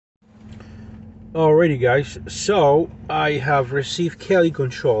Alrighty, guys. So I have received Kelly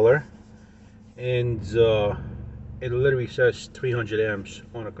controller, and it literally says 300 amps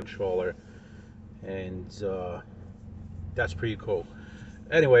on a controller, and that's pretty cool.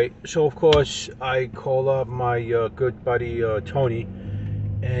 Anyway, so of course I call up my good buddy Tony,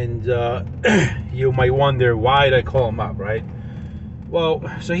 and you might wonder why did I call him up, right? Well,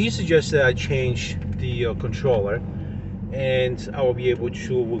 so he suggested I change the controller, and I will be able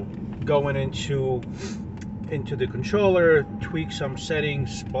to go into the controller, tweak some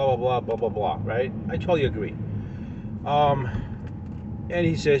settings, blah blah blah blah blah blah. Right? I totally agree. Um, and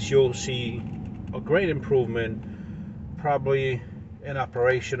he says you'll see a great improvement, probably in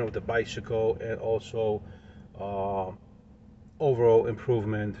operation of the bicycle, and also uh, overall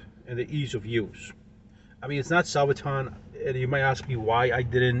improvement in the ease of use. I mean, it's not Sabaton, and you might ask me why I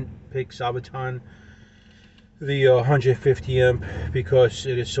didn't pick Sabaton, the 150 amp, because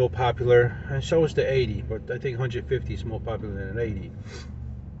it is so popular, and so is the 80. But I think 150 is more popular than an 80.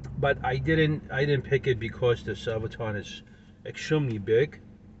 But I didn't pick it because the Sabaton is extremely big,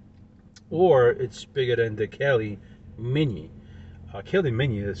 or it's bigger than the Kelly Mini. Kelly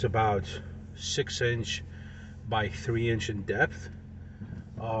Mini is about 6 inch by 3 inch in depth.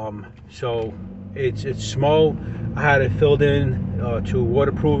 So it's small. I had it filled in to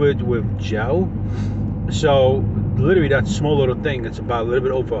waterproof it with gel. So literally that small little thing, it's about a little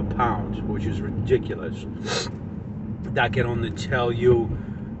bit over a pound, which is ridiculous. That can only tell you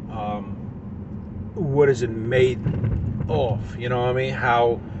um, what is it made of. You know what I mean?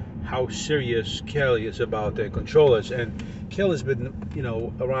 How serious Kelly is about their controllers. And Kelly's been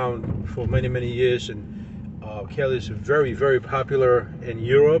around for many years, and Kelly is very popular in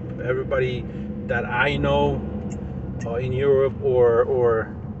Europe. Everybody that I know in Europe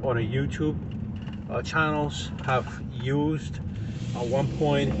or on a YouTube channels have used at one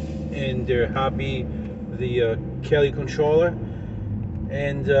point in their hobby the Kelly controller,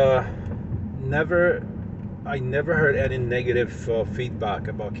 and never I never heard any negative feedback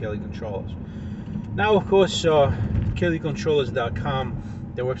about Kelly controllers. Now, of course,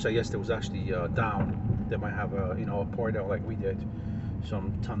 KellyControllers.com, their website yesterday was actually down. They might have a pour down like we did,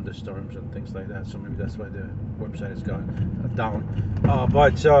 some thunderstorms and things like that. So maybe that's why the website has gone down.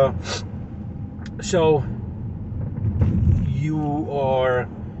 But so you are,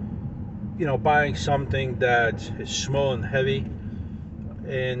 buying something that is small and heavy,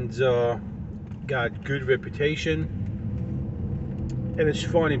 and got good reputation. And it's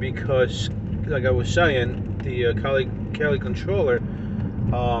funny because, like I was saying, the Kelly controller,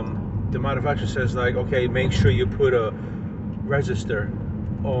 the manufacturer says like, okay, make sure you put a resistor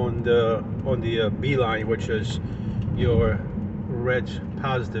on the B line, which is your red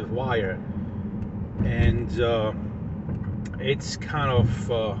positive wire, and it's kind of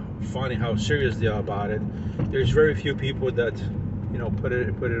funny how serious they are about it. There's very few people that put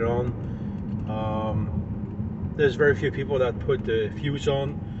it on. There's very few people that put the fuse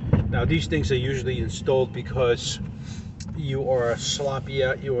on. Now these things are usually installed because you are sloppy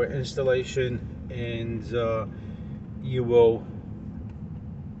at your installation, and you will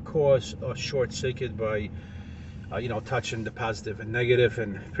cause a short circuit by touching the positive and negative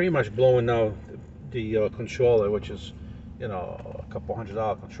and pretty much blowing out the controller, which is a couple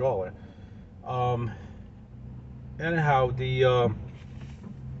 $100 controller. Um, Anyhow, the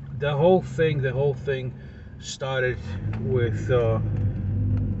whole thing started with the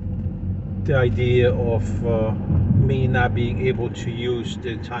idea of me not being able to use the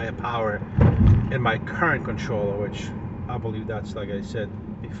entire power in my current controller, which I believe that's, like I said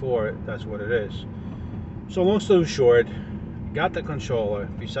before, that's what it is. So long story short, got the controller.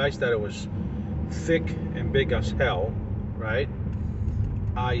 Besides that, it was thick and big as hell, right?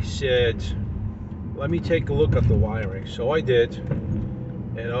 I said, let me take a look at the wiring. So I did,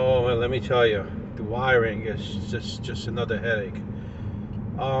 and oh, let me tell you, the wiring is just another headache.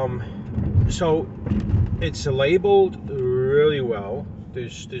 So it's labeled really well.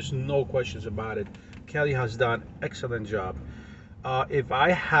 There's no questions about it. Kelly has done excellent job. If I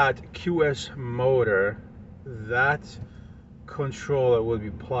had QS motor, that controller would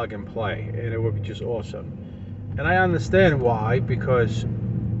be plug and play, and it would be just awesome. And I understand why, because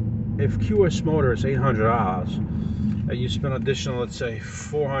if QS motor is $800 and you spend additional, let's say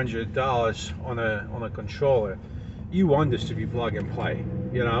 $400 on a controller, you want this to be plug and play,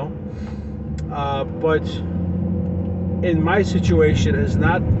 but in my situation, it's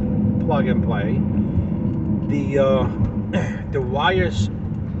not plug and play. The wires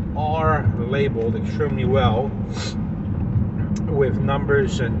are labeled extremely well with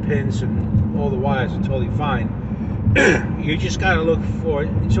numbers and pins, and all the wires are totally fine. You just gotta look for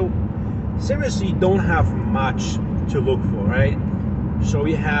it. So seriously don't have much to look for, right? So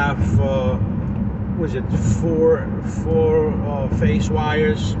we have was it four phase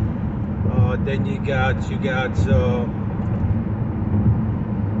wires. Then you got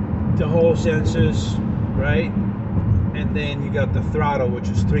the Hall sensors, right? And then you got the throttle, which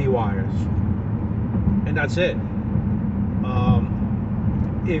is 3 wires, and that's it.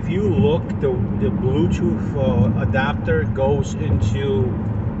 If you look, the Bluetooth adapter goes into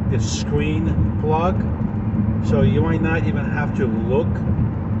the screen plug, so you might not even have to look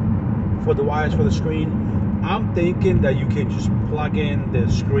for the wires for the screen. I'm thinking that you can just plug in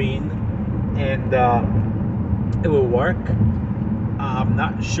the screen and it will work. I'm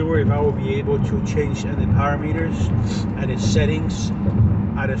not sure if I will be able to change any parameters and the settings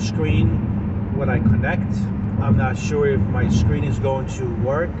at the screen when I connect. I'm not sure if my screen is going to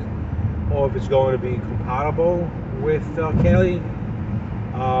work or if it's going to be compatible with Kali.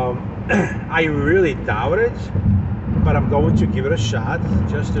 I really doubt it, but I'm going to give it a shot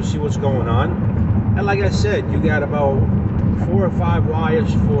just to see what's going on. And like I said, you got about 4 or 5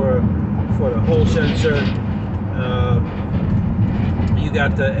 wires for the Hall sensor. You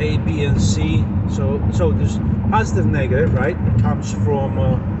got the A, B, and C. So there's positive, negative, right? It comes from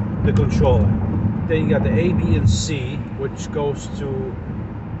the controller. Then you got the A, B, and C, which goes to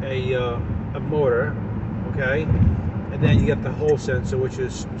a motor, okay? And then you got the Hall sensor, which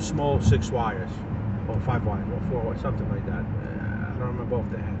is small 6 wires, or 5 wires, or 4, or something like that. I don't remember off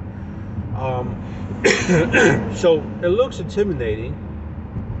the head. So it looks intimidating,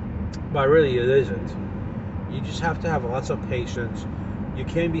 but really it isn't. You just have to have lots of patience. You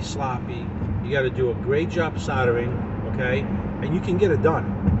can't be sloppy. You got to do a great job soldering, okay? And you can get it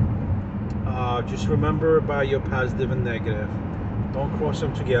done. Just remember about your positive and negative. Don't cross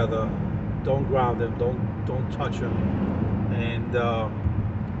them together. Don't ground them. Don't touch them. And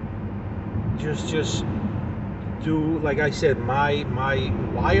just do, like I said, my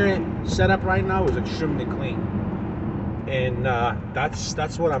wire setup right now is extremely clean, and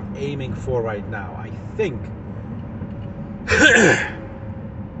that's what I'm aiming for right now. I think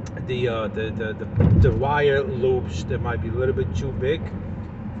the wire loops, they might be a little bit too big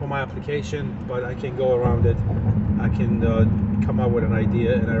for my application, but I can go around it. I can come up with an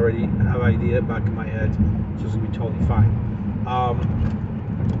idea, and I already have an idea back in my head, so it's gonna be totally fine.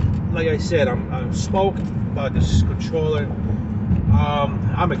 Like I said, I'm stoked about this controller.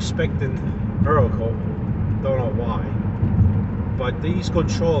 I'm expecting miracle, don't know why, but these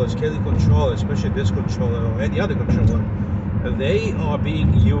controllers, Kali controllers, especially this controller or any other controller, they are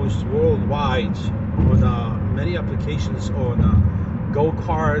being used worldwide on many applications, on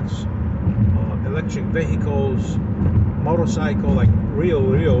go-karts, electric vehicles, motorcycle, like real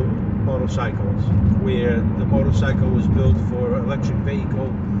motorcycles, where the motorcycle was built for electric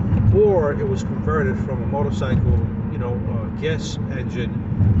vehicle, or it was converted from a motorcycle, gas engine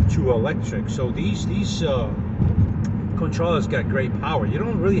to electric. So these controllers got great power. You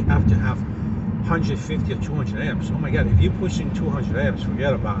don't really have to have 150 or 200 amps. Oh my God, if you're pushing 200 amps,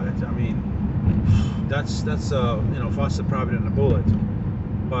 forget about it. I mean, that's faster probably than a bullet.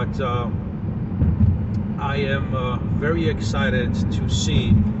 But I am very excited to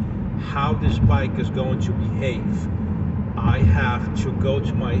see how this bike is going to behave. I have to go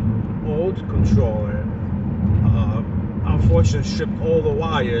to my old controller. Unfortunately, stripped all the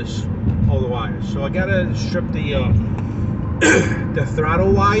wires. So I gotta strip the the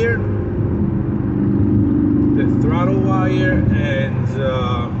throttle wire, and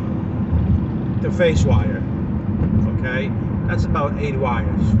the face wire. Okay, that's about 8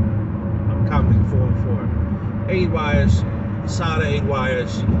 wires. I'm counting 4 and 4. 8 wires, solder 8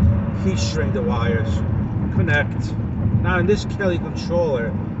 wires. Heat shrink the wires. Connect. Now in this Kali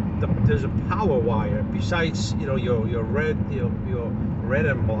controller, there's a power wire. Besides, your red, your red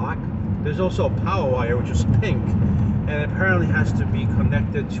and black, there's also a power wire which is pink, and it apparently has to be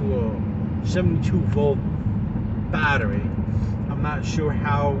connected to a 72-volt battery. I'm not sure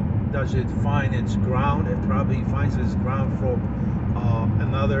how does it find its ground. It probably finds its ground from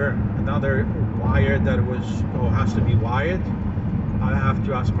another wire that has to be wired. I have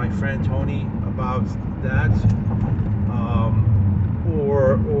to ask my friend Tony about that.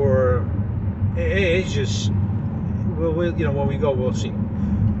 Or it's just when we go, we'll see.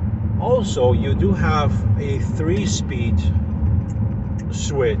 Also, you do have a 3-speed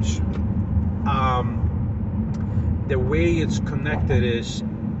switch. The way it's connected is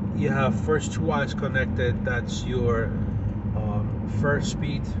you have first 2 wires connected. That's your first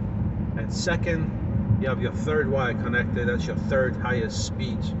speed, and second, you have your 3rd wire connected. That's your 3rd highest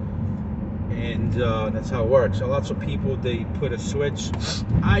speed. and that's how it works. So lots of people, they put a switch.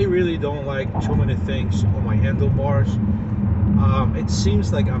 I really don't like too many things on my handlebars. It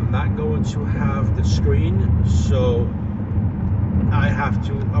seems like I'm not going to have the screen, so I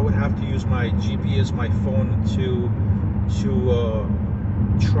would have to use my GPS, my phone, to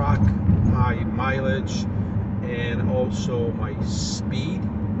track my mileage and also my speed,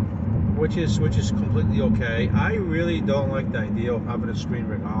 which is completely okay. I really don't like the idea of having a screen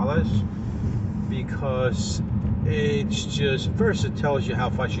regardless, because it's just, first, it tells you how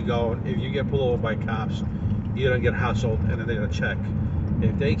fast you're going. If you get pulled over by cops, you don't get hassled, and then they're gonna check.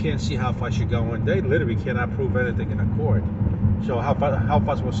 If they can't see how fast you're going, they literally cannot prove anything in a court. So how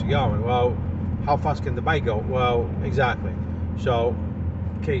fast was he going? Well, how fast can the bike go? Well, exactly. So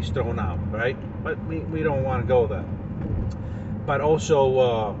case thrown out, right? But we don't want to go there. But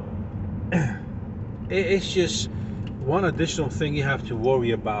also, it's just one additional thing you have to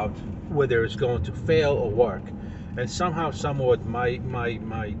worry about, whether it's going to fail or work. And somehow, somewhat, my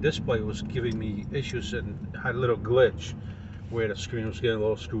display was giving me issues and had a little glitch where the screen was getting a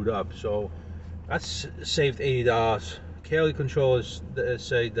little screwed up. So that's saved $80. Kali controllers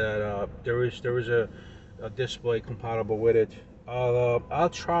say that there is a display compatible with it. I'll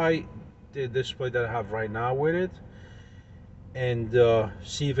try the display that I have right now with it, and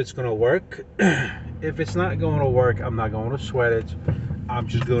see if it's gonna work. If it's not going to work, I'm not going to sweat it. I'm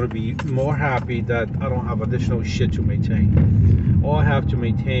just going to be more happy that I don't have additional shit to maintain. All I have to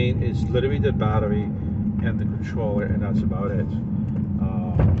maintain is literally the battery and the controller, and that's about it.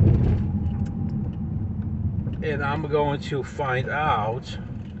 And I'm going to find out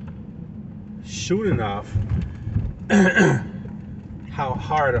soon enough how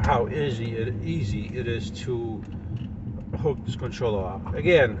hard or how easy it is to hook this controller up.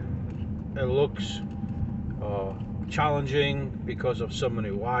 Again, it looks challenging because of so many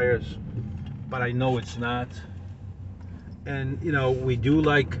wires, but I know it's not. And you know, we do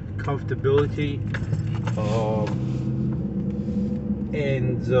like comfortability,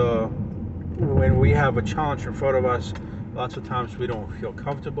 and when we have a challenge in front of us, lots of times we don't feel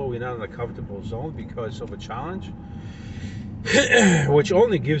comfortable. We're not in a comfortable zone because of a challenge, which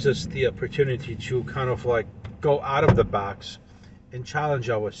only gives us the opportunity to kind of like go out of the box and challenge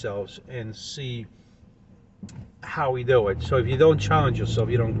ourselves and see how we do it. So if you don't challenge yourself,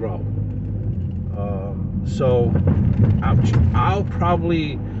 you don't grow. So I'll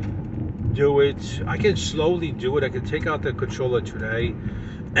probably do it. I can slowly do it. I can take out the controller today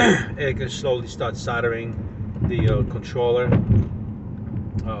and I can slowly start soldering the controller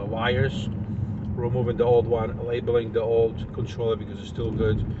wires, removing the old one, labeling the old controller because it's still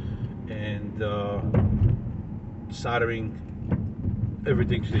good, and soldering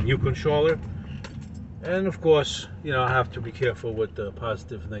everything to the new controller. And of course, you know, I have to be careful with the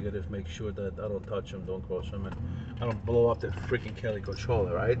positive, negative, make sure that I don't touch them, don't cross them, and I don't blow up the freaking Kali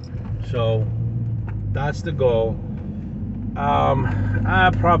controller, right? So that's the goal.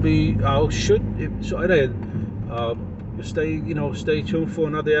 Stay tuned for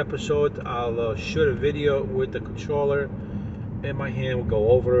another episode. I'll shoot a video with the controller in my hand. We'll go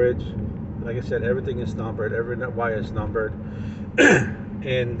over it. Like I said, everything is numbered, every wire is numbered.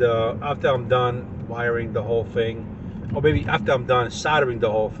 And after I'm done wiring the whole thing, or maybe after I'm done soldering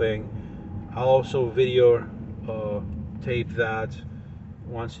the whole thing, I'll also video tape that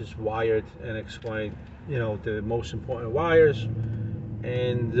once it's wired and explain, you know, the most important wires,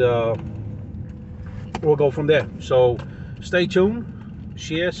 and we'll go from there. So stay tuned,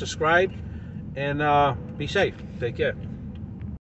 share, subscribe, and be safe. Take care.